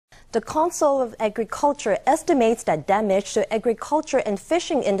The Council of Agriculture estimates that damage to agriculture and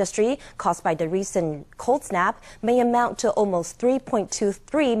fishing industry caused by the recent cold snap may amount to almost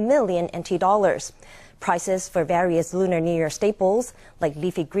 3.23 million NT dollars. Prices for various Lunar New Year staples, like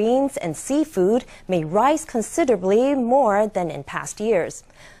leafy greens and seafood, may rise considerably more than in past years.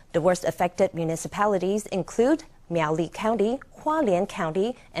 The worst affected municipalities include Miaoli County, Hualien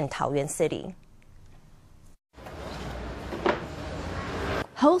County, and Taoyuan City.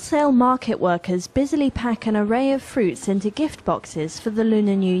 Wholesale market workers busily pack an array of fruits into gift boxes for the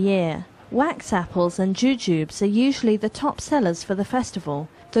Lunar New Year. Wax apples and jujubes are usually the top sellers for the festival,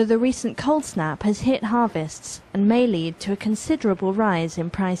 though the recent cold snap has hit harvests and may lead to a considerable rise in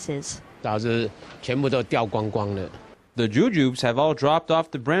prices. The jujubes have all dropped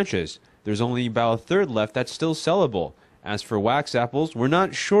off the branches. There's only about a third left that's still sellable. As for wax apples, we're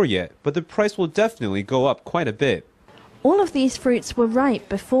not sure yet, but the price will definitely go up quite a bit. All of these fruits were ripe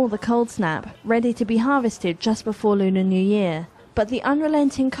before the cold snap, ready to be harvested just before Lunar New Year. But the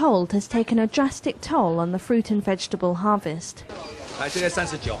unrelenting cold has taken a drastic toll on the fruit and vegetable harvest.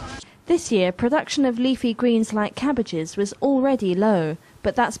 This year, production of leafy greens like cabbages was already low,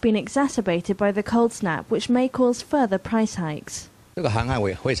 but that's been exacerbated by the cold snap, which may cause further price hikes. The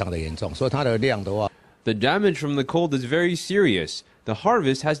damage from the cold is very serious. The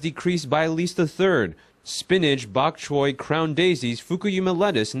harvest has decreased by at least a third. Spinach, bok choy, crown daisies, Fukuyama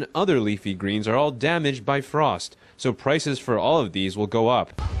lettuce, and other leafy greens are all damaged by frost, so prices for all of these will go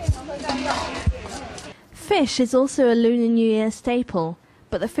up. Fish is also a Lunar New Year staple,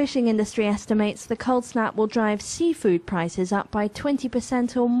 but the fishing industry estimates the cold snap will drive seafood prices up by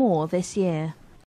 20% or more this year.